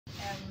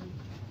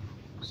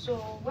So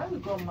when we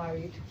got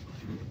married,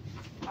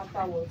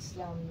 afterwards,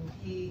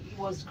 he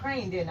was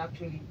crying then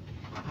actually.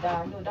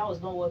 That no, that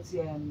was not what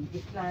he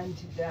planned.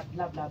 That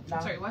blah blah blah.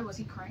 Sorry, why was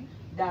he crying?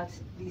 That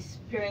his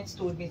parents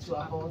told me to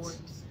abort. Abort.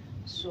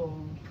 So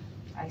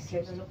I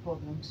said no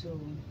problem. So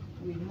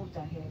we moved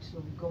ahead. So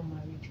we got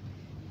married.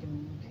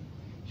 Then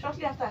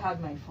shortly after I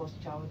had my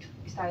first child,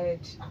 he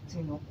started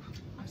acting up.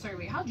 I'm sorry,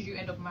 wait, how did you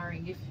end up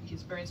marrying if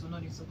his parents were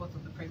not in support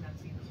of the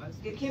pregnancy in the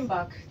first They place? came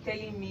back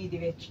telling me they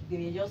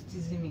were just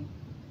teasing me.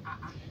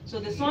 Uh-uh. So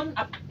the son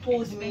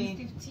told me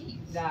Expensive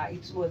teas. that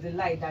it was a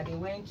lie, that they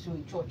went to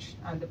a church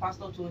and the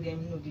pastor told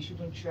them no, they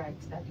shouldn't try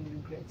it, that they will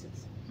regret it.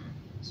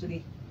 So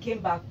they came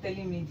back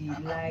telling me the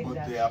lie But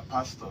that they are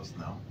pastors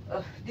now.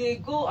 they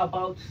go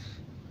about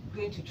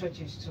going to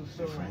churches too.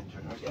 So Different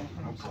church. Okay,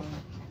 no so, problem.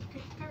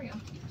 Okay, carry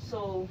on.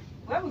 so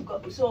when we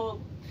got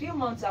few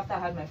months after I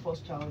had my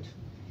first child,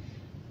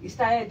 he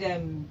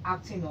started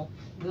acting up,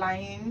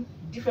 lying.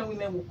 Different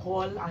women will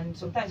call and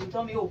sometimes he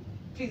tell me, oh,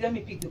 please let me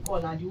pick the call,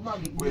 and the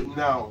woman will Wait,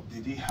 now,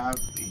 did he have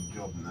a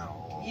job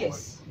now? Or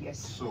yes, yes.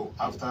 So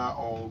after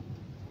all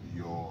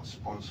your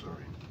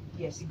sponsoring,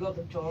 Yes, he got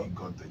the job. he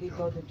got the He job.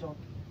 got the job.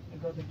 He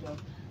got the job.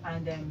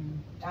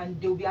 And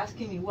they'll be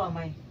asking me, who am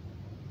I?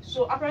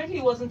 So apparently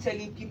he wasn't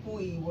telling people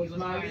he was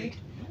married.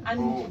 And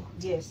Oh.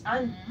 yes,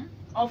 and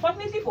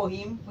unfortunately for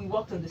him, we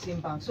worked in the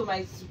same bank. So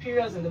my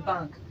superiors in the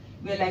bank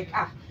were like,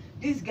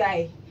 this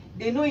guy,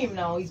 they know him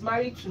now. He's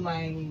married to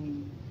my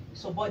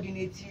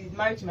subordinate. He's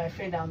married to my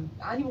friend, and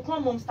he will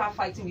come home, start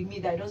fighting with me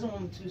that he doesn't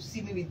want to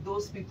see me with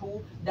those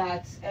people.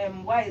 That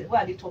why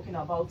are they talking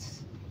about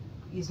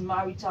his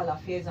marital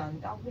affairs?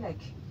 And I'll be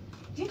like,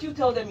 did you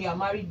tell them you are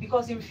married?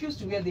 Because he refused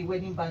to wear the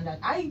wedding band, and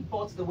I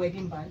bought the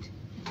wedding band.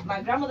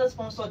 My grandmother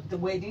sponsored the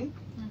wedding.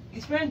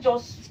 His parents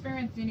just His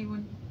parents didn't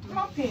even do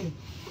nothing,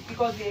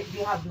 because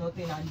they have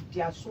nothing and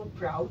they are so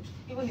proud.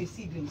 Even his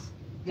siblings,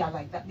 they are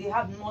like that. They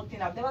have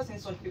nothing. I've never seen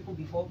such people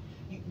before.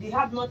 They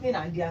have nothing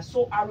and they are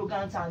so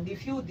arrogant and they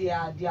feel they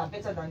are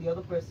better than the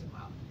other person.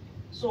 Wow.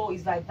 So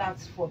it's like that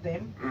for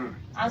them.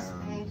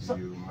 So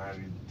you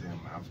married them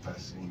after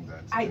seeing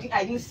that. I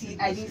didn't see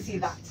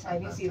that. I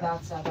didn't see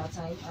that at that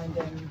time. And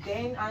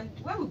then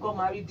when we got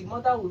married, the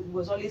mother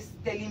was always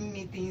telling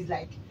me things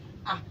like,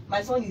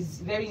 my son is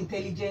very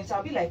intelligent.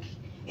 I'll be like,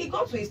 it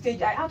got to a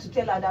stage I had to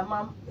tell her that,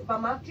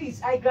 Mama,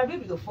 please, I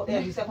graduated with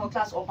the second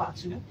class upper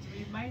too.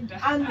 Reminder.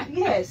 And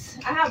yes,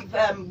 I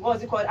have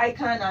what's it called,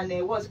 ICANN,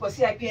 and what's it called,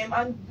 CIPM,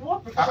 and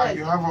what professional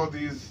You have all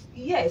these.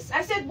 Yes,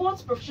 I said,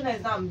 what professional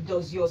exam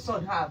does your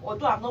son have?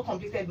 Although I've not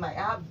completed I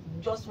have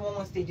just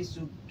one stages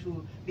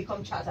to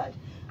become chartered,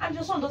 and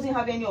your son doesn't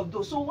have any of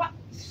those. So what?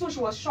 So she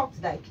was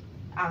shocked, like,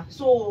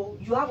 so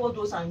you have all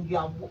those and you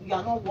are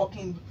not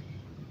working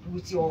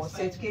with your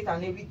certificate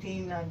and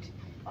everything. And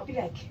I'll be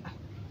like,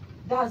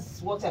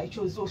 that's what I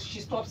chose. So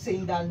she stopped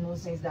saying that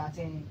nonsense that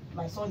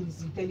my son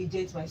is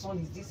intelligent, my son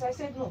is this. I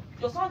said, no,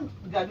 your son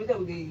graduated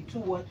with a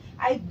 2-1.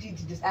 I did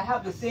this. I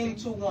have the same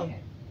 2-1.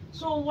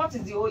 So what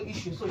is the whole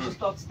issue? So she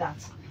stopped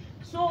that.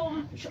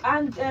 So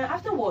and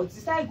afterwards,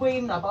 he started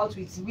going about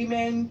with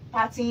women,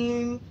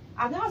 partying.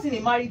 I've never seen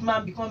a married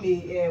man become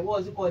a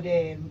what's it called,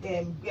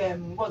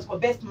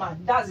 best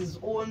man. That's his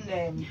own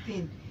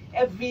thing.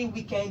 Every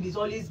weekend he's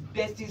always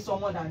besting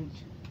someone, and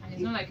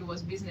it's not like it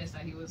was business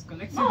that he was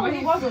collecting. No, money.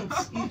 it wasn't.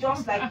 He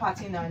just like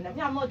partying, and I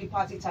mean, I'm not the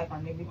party type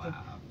and everything.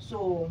 Wow.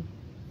 So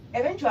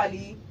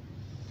eventually,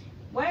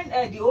 when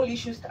the whole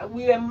issue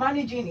we were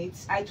managing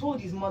it, I told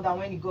his mother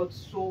when he got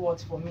so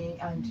hot for me,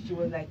 and she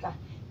was like,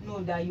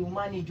 no, that you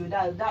manage,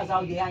 that's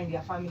how they are in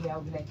their family.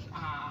 I'll be like,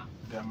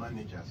 they're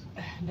managers.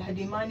 That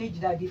they manage,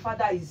 that the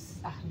father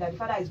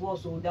is what,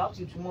 so they're up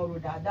to tomorrow,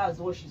 that's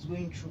what she's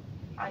going through,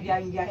 and they are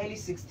in their early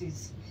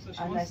 60s.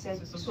 So and I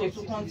said, so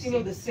to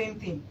continue the same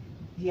thing,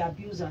 the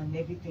abuse and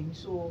everything.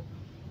 So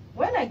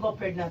when I got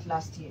pregnant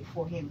last year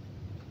for him,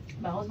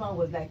 my husband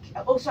was like,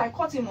 so I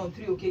caught him on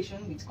 3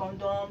 occasions with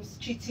condoms,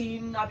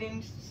 cheating,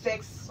 having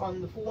sex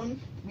on the phone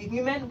with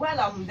women while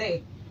I'm there.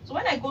 So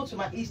when I go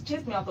to he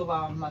chased me out of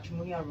our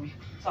matrimonial room.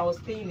 So I was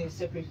staying in a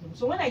separate room.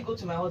 So when I go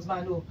to my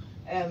husband,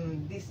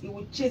 he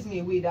would chase me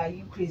away. That,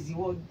 you crazy?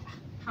 What?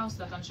 House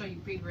that I'm sure you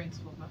paid rent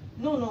for.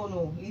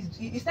 No.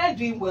 He started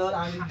doing well,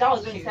 and that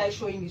was when he started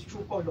showing his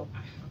true color.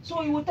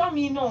 So he would tell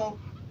me no.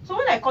 So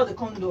when I caught the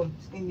condom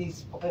in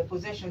his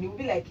possession, he would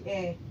be like,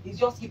 he's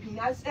just keeping.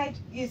 I said,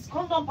 is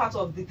condom part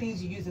of the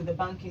things you use in the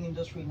banking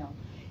industry now?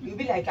 He'll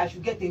be like, I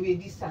should get away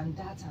this and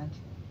that. And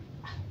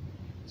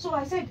so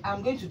I said,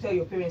 I'm going to tell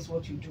your parents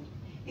what you do.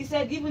 He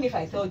said, even if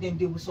I tell them,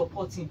 they will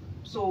support him.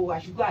 So I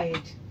should go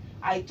ahead.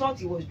 I thought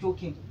he was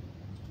joking.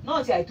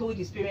 Not until I told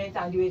his parents,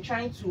 and they were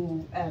trying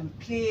to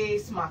play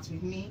smart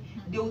with me.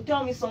 They would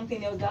tell me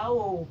something else,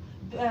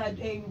 that,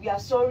 we are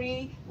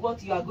sorry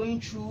what you are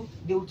going through.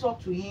 They will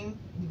talk to him.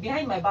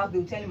 Behind my back, they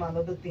will tell him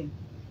another thing,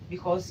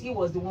 because he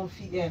was the one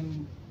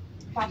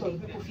part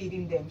of the people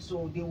feeding them.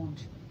 So they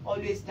would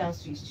always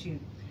dance to his tune.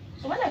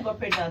 So when I got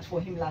pregnant for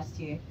him last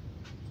year,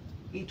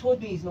 he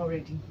told me he's not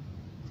ready.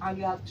 And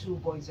we have 2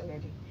 boys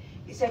already.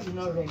 He said he's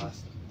not ready.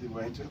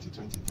 We're in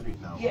 2023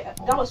 now. Yeah,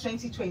 that was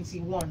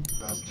 2021.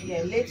 That's 2 Yeah,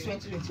 years late ago.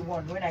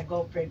 2021 when I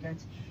got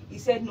pregnant. He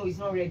said no, it's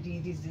not ready.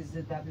 This,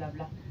 blah blah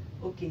blah.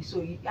 Okay,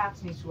 so he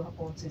asked me to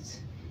abort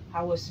it.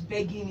 I was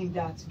begging him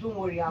that don't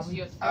worry, This is I'm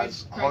your third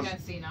As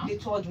pregnancy now. the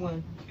third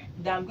one. Okay.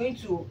 That I'm going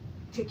to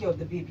take care of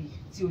the baby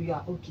till you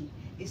are okay.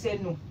 He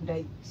said no,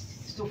 that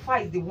so far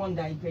is the one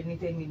that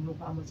impregnated me. No,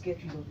 I must get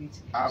rid of it.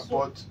 So,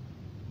 But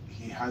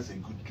he has a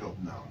good job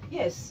now.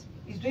 yes,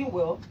 he's doing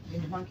well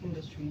in the banking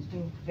industry. He's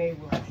doing very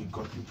well. And he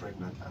got you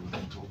pregnant and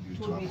then told you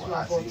Told me to to abort.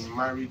 As abort. a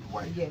married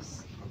wife.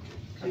 Yes.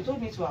 Okay. So he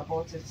told me to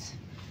abort it.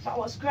 So I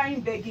was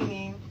crying, begging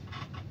him,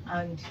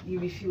 and he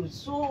refused.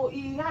 So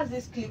he has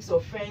these cliques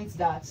of friends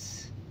that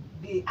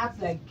they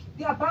act like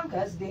they are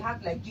bankers. They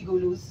act like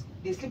gigolos.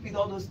 They sleep with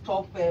all those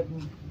top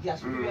their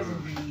superiors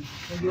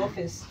in the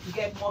office to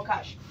get more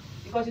cash.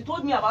 Because he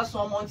told me about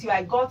someone till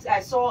I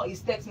saw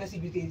his text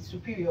message with his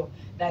superior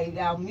that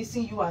I'm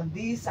missing you and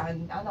this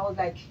and I was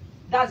like,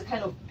 that's the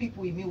kind of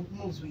people he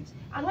moves with.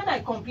 And when I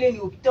complain, he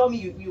will tell me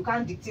you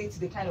can't dictate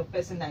the kind of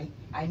person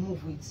I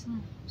move with.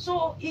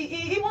 So he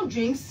even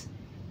drinks.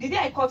 The day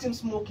I caught him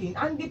smoking,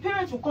 and the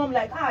parents will come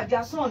like,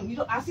 their son,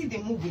 as if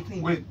they move with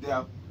him. Wait, they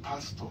are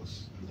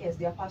pastors, Yes,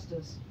 they are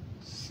pastors.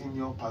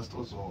 senior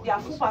pastors, or They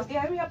are full pastors. They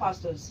are area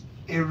pastors.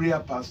 area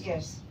pastors.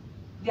 Yes.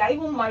 They are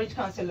even marriage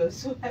counselors.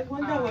 So I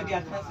wonder what they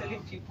are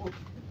counseling people.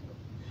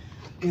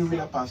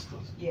 Area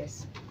pastors.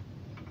 Yes.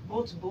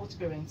 Both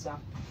parents are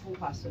full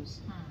pastors.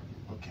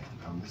 Okay,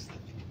 I'm listening.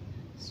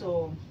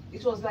 So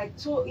it was like,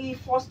 so he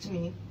forced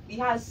me. He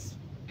has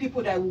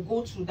people that will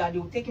go to, that they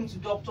will take him to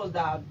doctors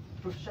that are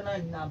professional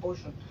in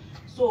abortion.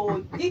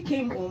 So he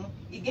came home,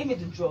 he gave me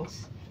the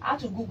drugs. I had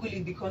to Google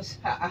it because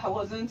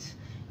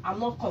I'm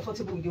not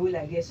comfortable with the whole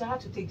idea. So I had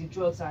to take the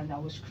drugs and I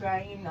was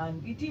crying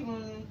and it didn't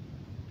even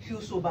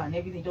feel sober and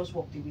everything, just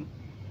walked away.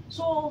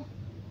 So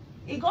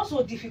it got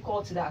so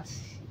difficult that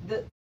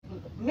the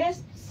mere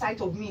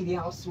sight of me in the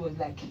house was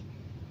like,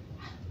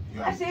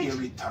 You I are said-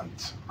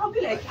 irritant. I'll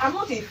be like, I'm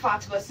not a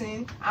fat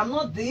person. I'm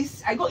not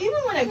this. Even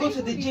when I go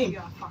to the gym, You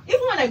are fat.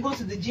 even when I go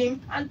to the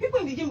gym, and people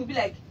in the gym will be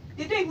like,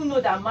 they don't even know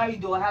that I'm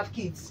married or have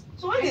kids.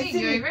 So when I they think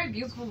see you're a me, very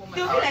beautiful woman.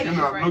 They'll be like,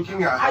 I'm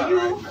looking at are her you-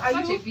 right now. are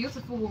Such you- a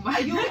beautiful woman.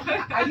 are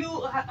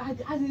you,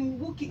 as in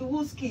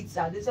whose kids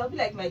are this? I'll be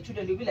like my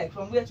children. They'll be like,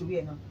 from where to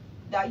where now?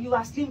 That you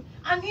are slim.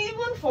 And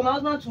even for my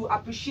husband to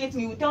appreciate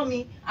me, he will tell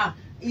me,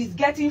 he's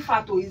getting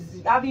fat or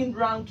he's having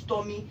round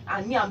tummy,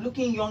 and me, I'm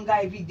looking younger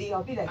every day.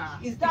 I'll be like,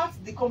 is that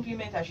the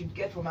compliment I should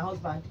get from my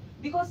husband?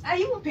 Because I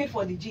even paid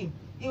for the gym.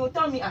 He will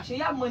tell me, actually,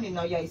 you have money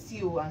now, you're a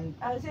CEO. And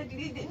I said,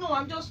 no,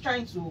 I'm just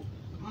trying to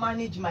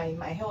manage my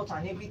health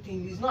and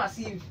everything. It's not as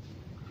if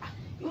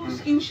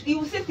he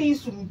will say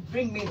things to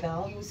bring me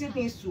down. He will say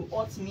things to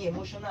hurt me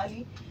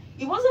emotionally.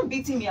 He wasn't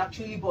beating me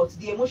actually, but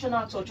the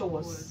emotional torture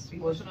was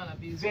emotional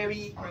abuse.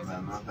 very On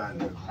present. another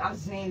level.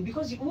 as in,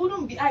 because it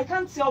wouldn't be, I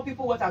can't tell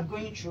people what I'm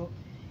going through.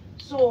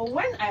 So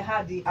when I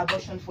had the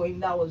abortion for him,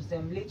 that was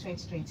late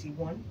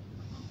 2021.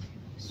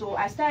 So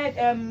I started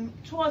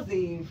towards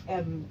the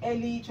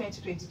early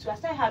 2022. I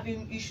started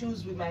having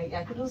issues with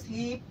I couldn't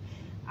sleep.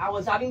 I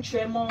was having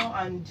tremor,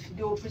 and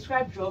they would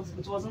prescribe drugs,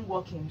 but it wasn't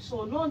working.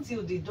 So not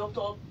until the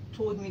doctor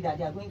told me that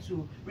they are going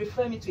to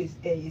refer me to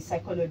a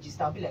psychologist,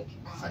 I'll be like,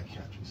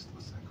 Psychiatrist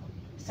or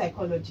psychologist.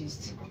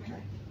 psychologist. Okay.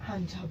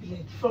 And I'll be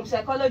like, from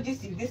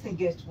psychologist, if this thing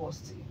gets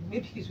worse,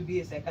 maybe it will be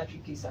a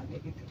psychiatric case and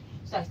everything.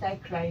 So I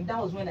started crying. That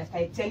was when I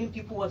started telling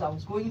people what I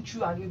was going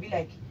through, and they'll be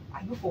like,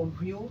 are you for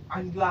real?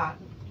 And you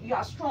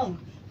are strong.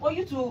 For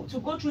you to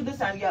go through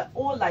this and you're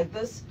all like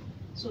this.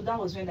 So that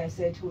was when I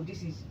said, oh,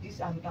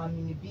 I'm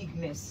in a big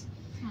mess.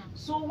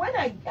 So when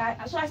I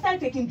started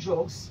taking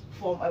drugs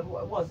for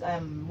what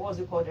was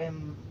it called,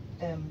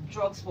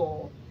 drugs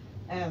for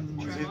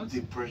Was it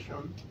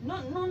depression?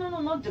 no,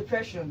 not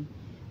depression.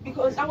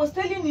 Because I was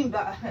telling him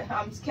that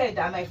I'm scared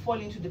that I might fall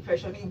into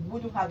depression. He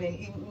wouldn't have any.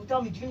 He would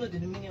tell me, do you know the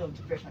meaning of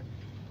depression?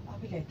 I'll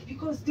be like,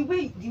 because the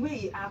way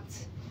he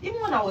acts, even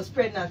when I was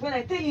pregnant, when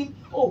I tell him,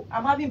 oh,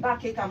 I'm having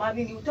backache,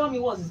 he will tell me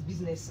what's his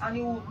business, and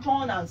he will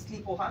turn and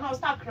sleep off, and I'll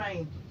start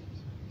crying.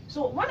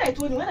 So when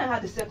I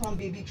had the second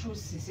baby through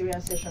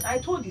cesarean section, I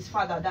told his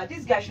father that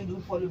this guy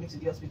shouldn't follow me to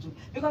the hospital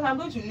because I'm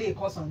going to lay a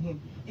curse on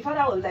him. The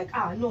father was like,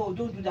 no,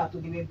 don't do that.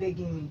 They were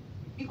begging me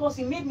because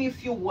he made me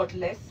feel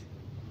worthless.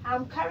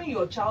 I'm carrying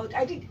your child.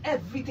 I did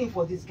everything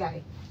for this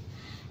guy,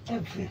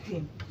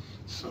 everything.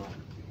 So,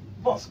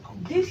 But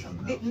this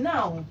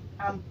now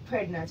I'm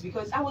pregnant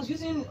because I was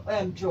using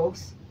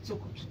drugs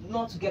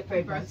not to get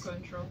pregnant.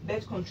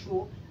 Birth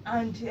control,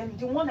 and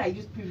the one I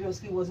used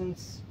previously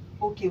wasn't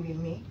okay with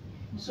me.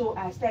 So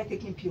I started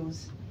taking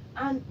pills,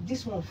 and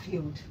this one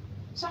failed.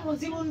 So I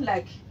was even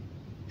like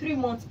 3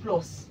 months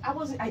plus.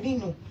 I didn't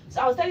know.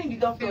 So I was telling the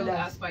doctor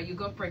that you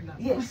got pregnant.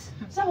 yes.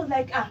 So I was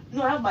like,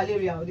 no, I have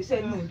malaria. They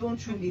said no,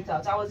 don't rule it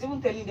out. I was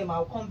even telling them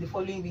I'll come the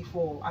following week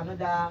for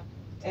another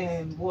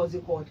what's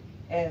it called,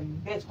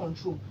 birth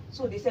control.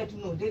 So they said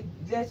no,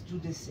 let's do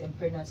this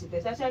pregnancy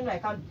test. I said no, I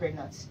can't be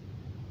pregnant.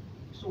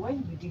 So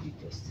when we did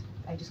the test,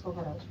 I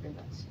discovered I was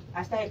pregnant.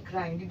 I started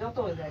crying. The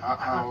doctor was like,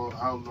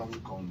 How long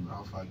gone?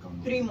 How far gone?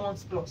 3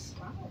 months plus.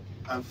 Wow.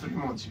 And 3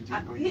 months you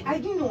didn't know. I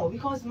didn't know,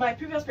 because my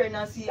previous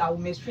pregnancy I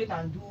would menstruate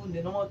and do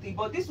the normal thing,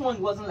 but this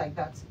one wasn't like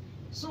that.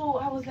 So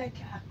I was like,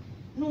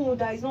 no,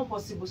 that is not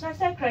possible. So I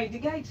started crying.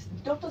 The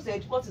doctor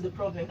said, what is the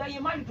problem? That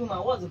you're married woman,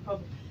 what's the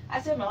problem?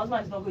 I said, my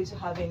husband is not going to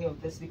have any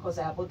of this because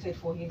I aborted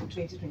for him in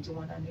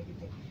 2021 and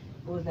everything.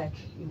 It was like,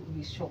 he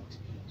was shocked.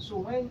 So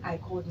when I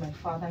called my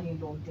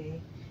father-in-law there,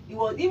 it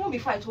was even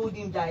before I told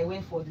him that I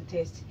went for the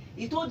test,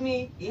 he told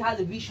me he had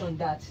a vision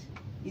that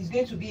it's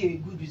going to be a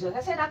good result.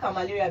 I said, how can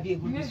malaria be a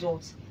good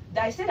result?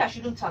 That I said I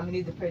shouldn't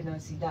terminate the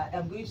pregnancy, that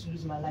I'm going to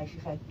lose my life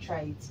if I try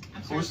it.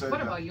 I'm sorry,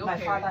 what about your my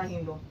parents?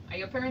 father-in-law. Are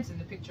your parents in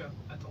the picture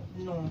at all?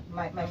 No,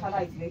 my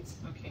father is late.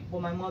 Okay.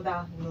 But my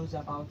mother knows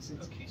about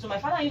it. Okay. So my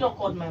father-in-law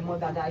called my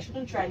mother that I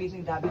shouldn't try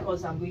anything, that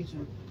because I'm going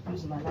to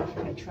lose my life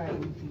if I try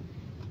anything.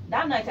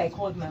 That night I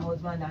called my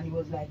husband and he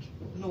was like,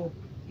 no,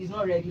 he's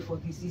not ready for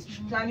this. He's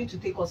planning to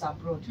take us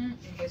abroad.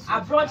 Okay, so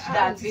Abroad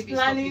that he's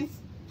baby,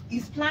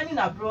 planning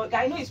abroad.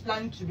 I know he's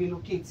planning to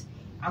relocate.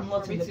 I'm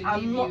not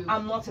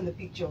in the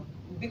picture.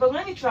 Because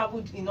when he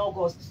traveled in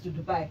August to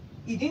Dubai,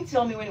 he didn't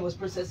tell me when he was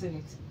processing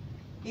it.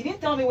 He didn't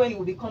tell me when he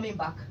will be coming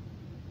back.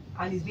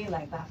 And it's been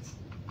like that.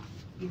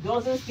 He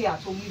doesn't stay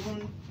at home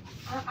even.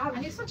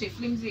 And it's such a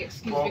flimsy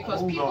excuse, Well, because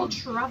hold people on.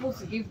 travel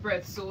to give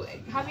birth, so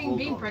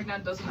being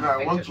pregnant doesn't Now, I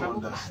affect want your to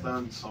travel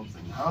understand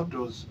something. How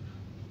does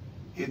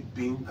it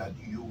being that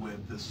you were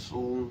the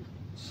sole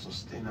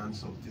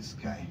sustenance of this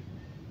guy,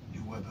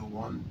 you were the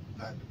one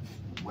that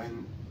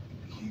when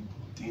he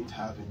didn't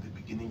have in the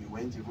beginning, you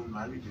weren't even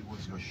married, it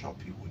was your shop,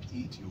 you would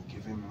eat, you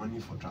give him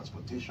money for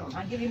transportation.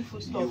 And give him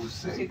food stuff You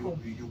said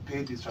you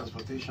paid his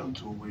transportation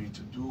to where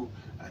to do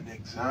an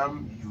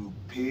exam, you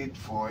paid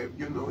for it,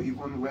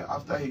 even when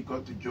after he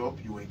got the job,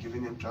 you were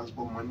giving him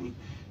transport money,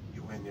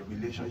 you were in a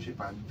relationship,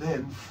 and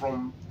then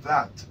from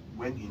that,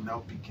 when he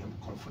now became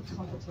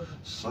comfortable,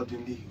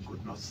 suddenly he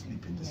could not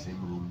sleep in the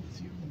same room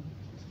with you.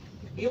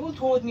 He even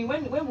told me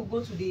when we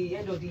go to the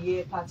end of the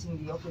year party in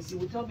the office, he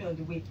would tell me on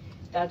the way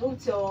that don't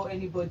tell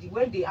anybody,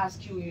 when they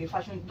ask you you're a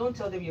fashion, don't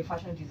tell them you're a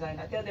fashion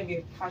designer, tell them you're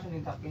a fashion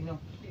entrepreneur.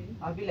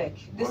 I'll be like,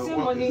 the same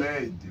money. Is there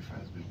a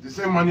difference? The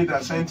same money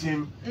that sent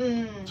him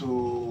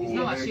to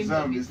the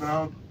exam is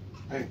now.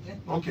 Hey,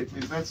 okay,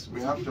 please,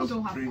 we have just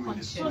 3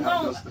 minutes. So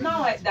now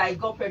that I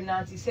got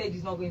pregnant, he said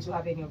he's not going to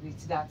have any of it,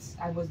 that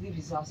I must leave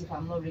his house if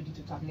I'm not ready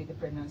to terminate the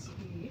pregnancy.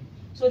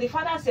 So the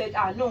father said,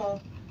 no,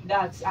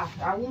 that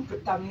I won't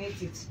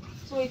terminate it.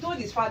 So he told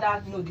his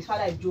father, no, his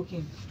father is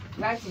joking,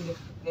 right in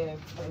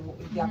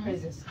their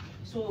presence.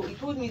 So he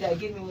told me that he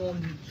gave me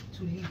 1 week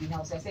to leave the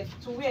house. I said,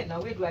 to where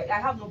now? Where do I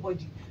have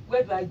nobody.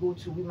 Where do I go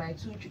to with my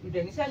 2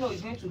 children? He said, no,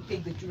 he's going to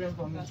take the children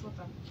from me.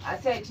 I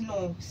said,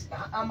 no,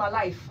 I'm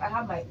alive. I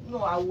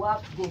will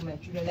have to go with my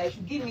children. I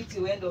should give me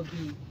till end of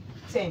the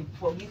term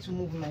for me to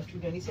move with my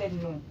children. He said,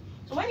 no.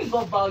 So when he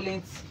got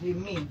violent with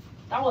me,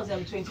 that was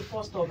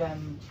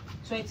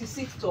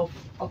 26th of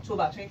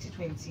October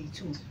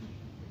 2022.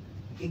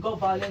 He got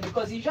violent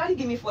because he usually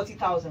give me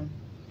 40,000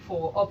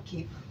 for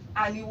upkeep,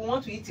 and he will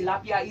want to eat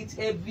tilapia, eat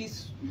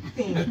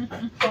everything.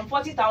 From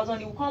 40,000,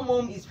 he will come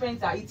home, his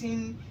friends are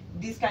eating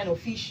this kind of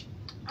fish,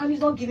 and he's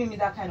not giving me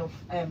that kind of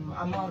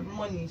amount of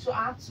money. So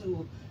I had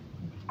to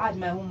add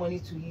my own money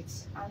to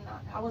it, and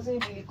I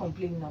wasn't really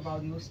complaining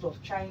about the whole stuff.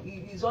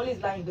 He's always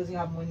lying, he doesn't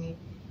have money,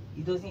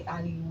 he doesn't,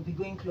 and he will be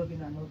going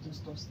clubbing and all those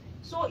stuff.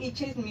 So he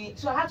chased me,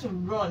 so I had to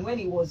run when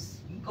he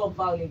got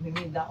violent with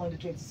me on the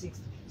 26th.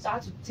 So I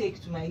had to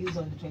take to my heels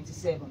on the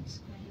 27th. You were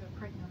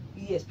pregnant.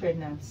 Yes,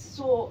 pregnant.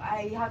 So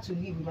I had to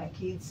live with my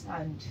kids,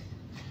 and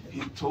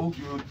he told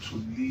you to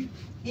leave.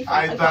 If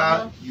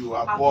Either you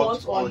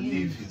abort or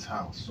leave his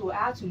house. So I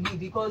had to leave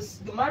because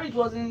the marriage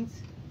wasn't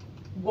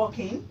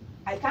working.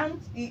 I can't.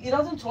 He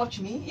doesn't touch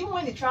me. Even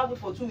when he traveled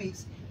for 2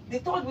 weeks, the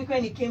 3rd week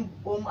when he came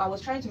home, I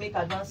was trying to make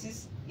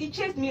advances. He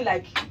chased me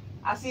like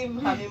as if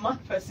I'm a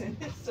mad person.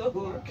 So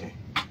okay.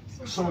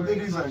 So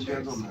ladies and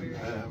gentlemen,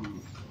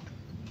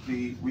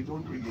 we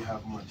don't really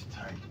have much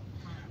time,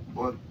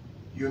 but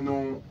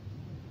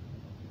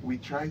we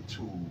try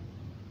to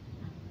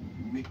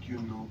make you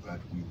know that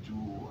we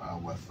do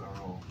our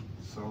thorough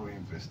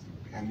investigation.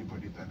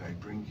 Anybody that I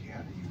bring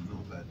here, you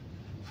know that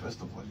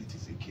first of all it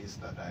is a case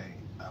that I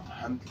am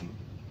handling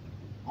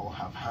or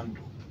have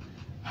handled.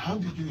 How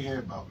did you hear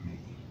about me?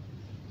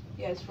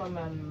 Yes, from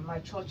my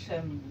church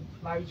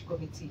marriage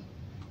committee.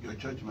 Your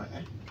church,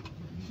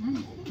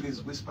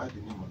 please whisper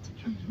the name of the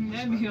church.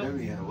 Let me hear.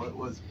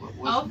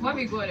 When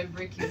we go on a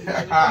break, you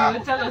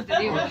will tell us the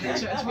name of the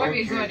church. When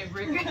we go on a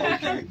break.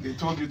 Okay, they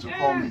told you to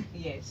call me.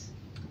 Yes.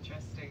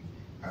 Interesting.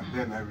 And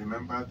then I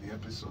remember the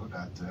episode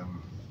at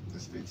the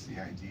state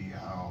CID,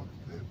 how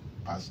the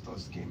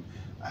pastors came.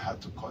 I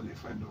had to call a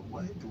friend of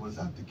mine. Was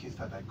that the case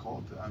that I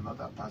called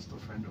another pastor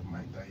friend of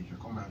mine that he should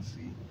come and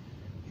see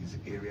his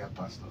area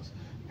pastors?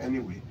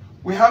 Anyway,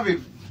 we have a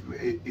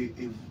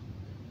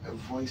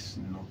voice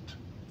note,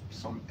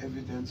 some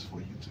evidence for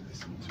you to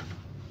listen to.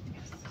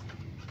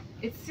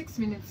 It's 6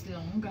 minutes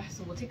long,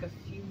 so we'll take a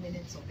few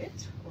minutes of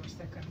it, or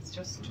seconds,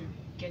 just to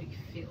get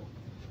a feel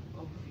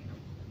of,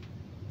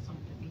 some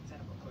of the things that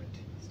have occurred.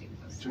 Stay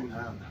with us. Between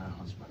her and her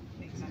husband.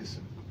 Okay, Exactly.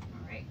 listen.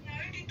 All right. I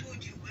already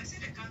told you. I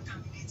said I can't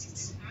terminate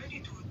it. I already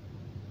told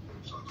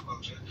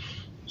you.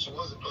 So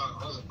what's the plan?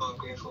 What's the plan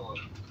going forward?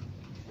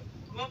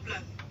 What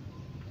plan?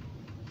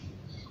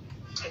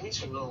 I need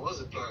to know what's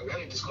the plan. We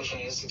had a discussion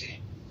yesterday.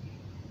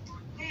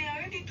 Hey, I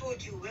already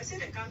told you. I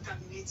said I can't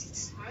terminate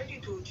it. I already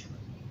told you.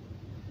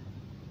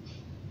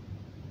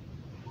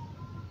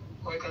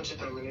 Why can't you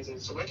terminate it?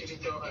 So why did you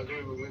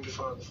agree with me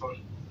before on the phone?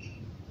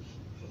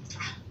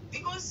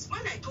 Because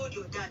when I told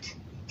your dad,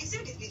 he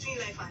said it's between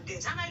life and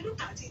death, and I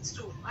looked at it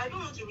too. I don't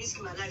want to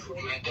risk my life for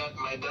him.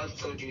 My dad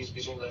told you it's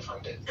between life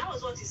and death. That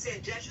was what he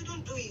said. I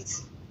shouldn't do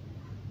it.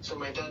 So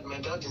my dad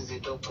is the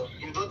doctor.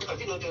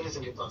 Have you not done it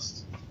in the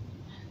past?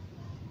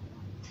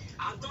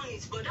 I've done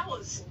it, but that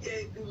was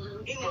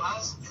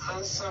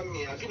answer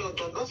me. Have you not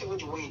done, not even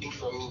the way you did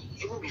for me,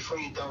 even before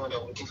you done what I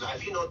would do,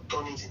 have you not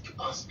done it in the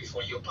past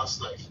before, your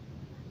past life?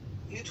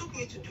 You took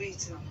me to do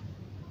it now.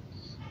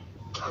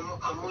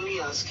 I'm only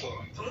asking.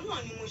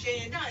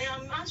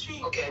 I'm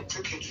answering. Okay, I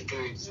took you to do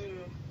it.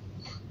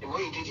 The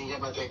way you did in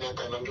Yabata that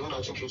time, I'm the one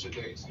that took you to do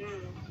it.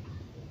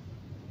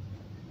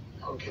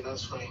 Okay,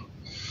 that's fine.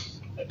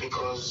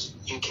 Because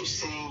you keep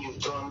saying you've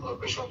done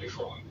operation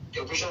before.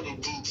 The operation they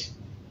did,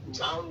 it's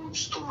how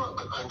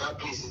stomach and that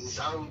place is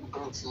how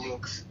both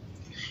links.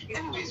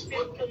 Anyways,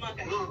 what?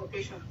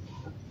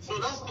 No,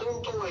 that's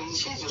don't worry.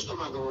 It's just your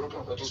stomach that will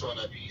open for this one.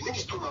 Is it the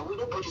stomach?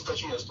 Nobody's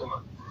touching your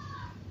stomach.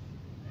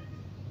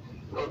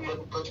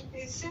 But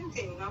it's the same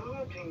thing. I'm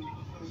not doing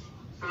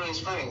it. No, it's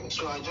fine.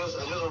 So I just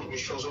want to be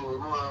sure.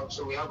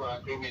 So we have our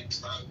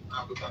agreement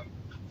and we can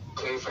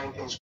clarify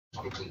things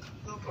quickly.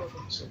 No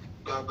problem. So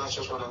that's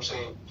just what I'm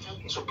saying.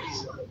 Okay. So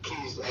please,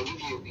 I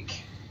give you a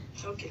week.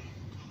 Okay.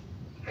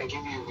 I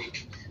give you a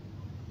week.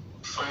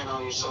 Find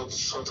out you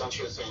sort out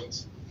your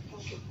things.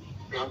 Okay.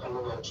 We have to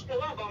move out. So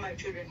what about my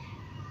children?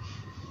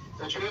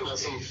 The children are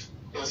safe.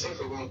 They are safe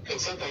with me.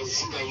 Except I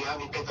see that you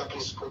have a better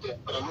place to put them.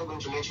 But I'm not going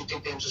to let you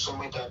take them to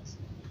somewhere that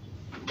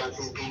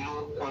is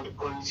below on the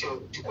quality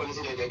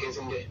that they're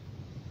getting there.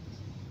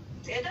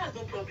 Yeah, that's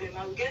no problem.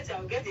 I'll get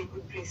a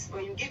good place.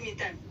 But you give me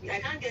time. I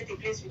can't get a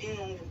place within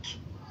 1 week.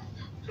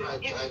 So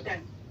give me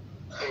time.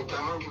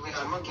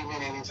 I'm not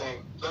giving any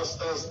time. That's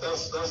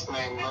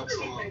my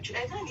maximum. I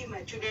can't give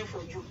my children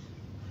for you.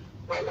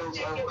 Why don't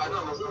you? I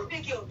don't understand.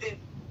 Take care of them.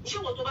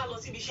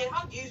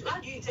 How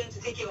do you intend to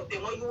take care of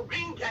them? Or you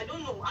bring, I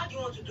don't know, how do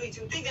you want to do it?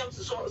 You take them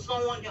to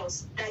someone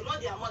else that is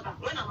not their mother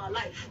when I'm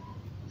alive.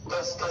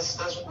 That's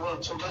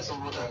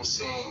what I'm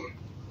saying.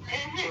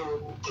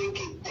 So think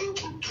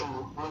it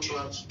through what you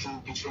have to do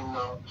between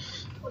now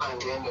and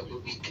the end of the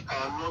week.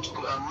 I'm not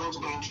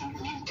going to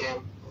leave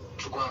them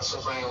to go and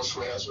suffer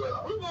elsewhere as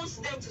well. Who wants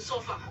them to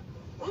suffer?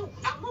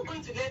 I'm not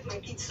going to let my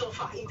kids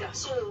suffer either.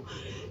 So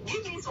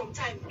give me some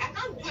time. I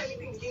can't do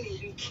anything within a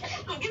week.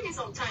 So give me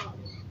some time.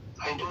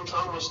 I don't.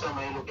 How much time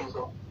are you looking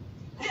for?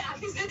 At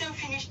least let them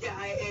finish their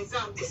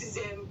exam. This is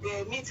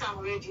midterm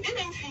already. Let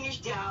them finish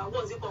their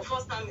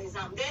first term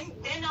exam.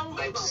 Then I'll move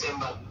By out.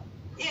 December.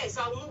 Yes,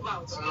 I'll move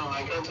out. No,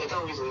 I can't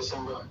wait till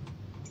December.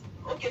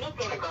 Okay, no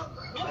problem.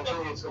 I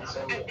can't wait till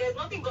December. There's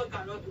nothing God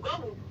cannot do.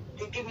 God will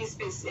give me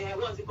space.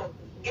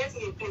 Get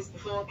me a place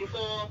before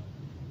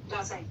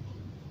that time.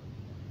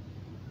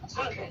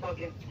 Okay. No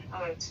problem.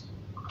 All right.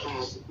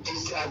 Please,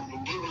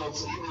 give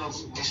not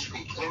this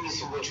week. Let me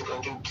see what you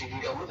can do to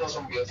you. I'm not asking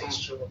some of your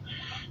things to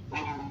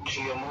maybe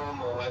to your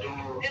mom or I don't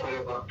know,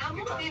 whatever. I'm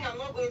not saying I'm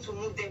not going to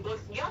move them, but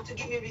you have to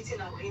give me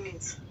written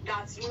agreement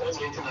that you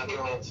What's written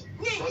agreement?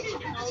 What's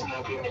written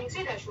agreement? When you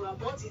said I should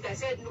abort it, I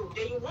said no.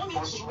 Then you want me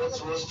What's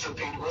to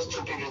stupid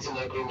written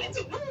agreement?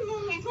 No,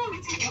 it's not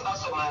written. Did you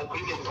ask for my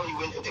agreement before you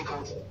went to take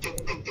out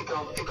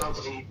the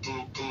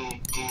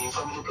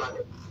family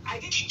planning? I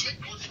did.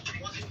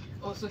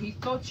 Oh, so he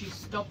thought you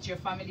stopped your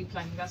family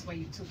planning. That's why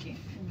you took it.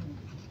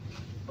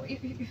 But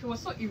if he was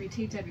so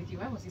irritated with you,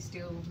 why was he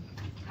still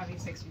having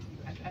sex with you?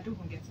 I don't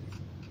even get it.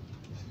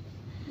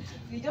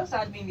 He just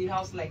had me in the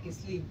house like a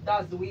slave.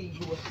 That's the way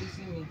he was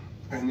treating me.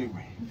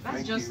 Anyway,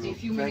 That's just a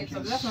few minutes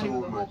of that's not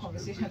even the whole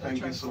conversation.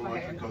 Thank you so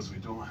much because we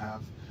don't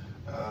have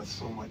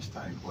so much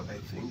time. But I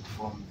think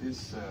from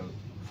this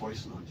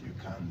voice note you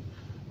can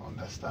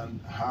understand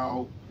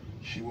how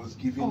she was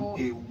given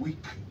a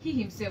week. He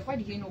himself, why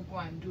did he not go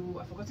and do,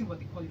 I've forgotten what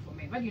they call it for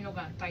men, why did he not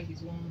go and tie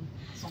his own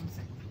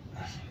something?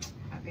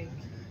 I beg,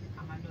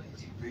 I'm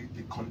annoyed.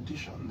 The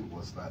condition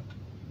was that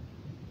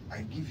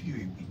I give you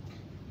a week.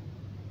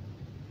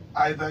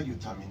 Either you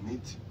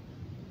terminate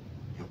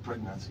your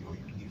pregnancy or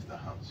you leave the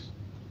house.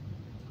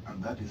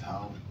 And that is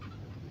how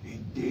he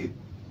did.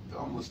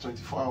 Almost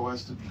 24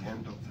 hours to the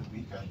end of the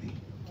week,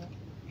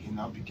 he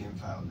now became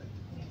violent.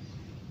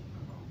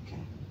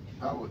 Okay.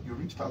 You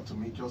reached out to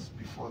me just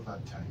before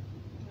that time.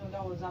 No,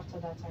 that was after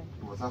that time.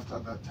 It was after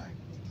that time.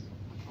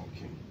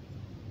 Okay.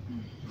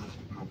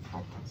 No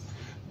problem.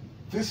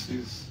 This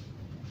is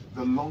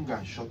the long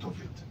and short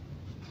of it.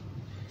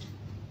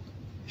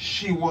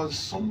 she was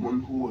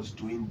someone who was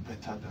doing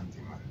better than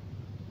the man.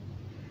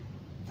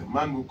 The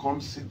man would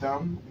come sit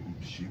down,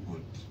 she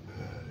would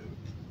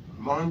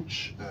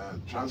lunch,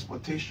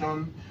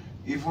 transportation,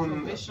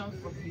 even Provision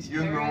for his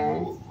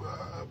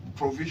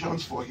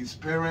provisions for his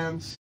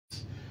parents.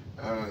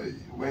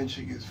 When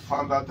she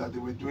found out that they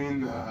were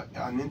doing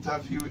an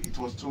interview, it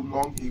was too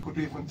long. He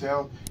couldn't even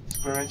tell his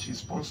parents. She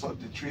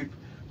sponsored the trip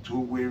to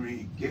where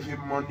he gave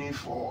him money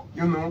for,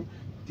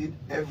 did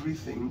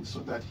everything so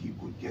that he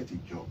could get a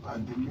job.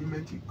 And the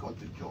moment he got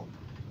the job,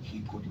 he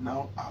could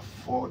now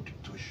afford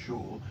to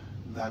show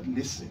that,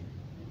 listen,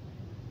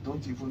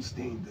 don't even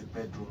stay in the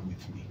bedroom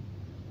with me.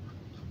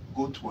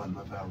 Go to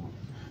another room.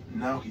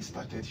 Now he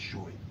started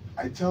showing.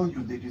 I tell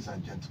you, ladies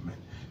and gentlemen,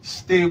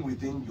 stay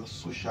within your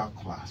social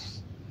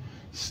class.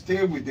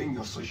 Stay within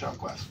your social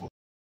class.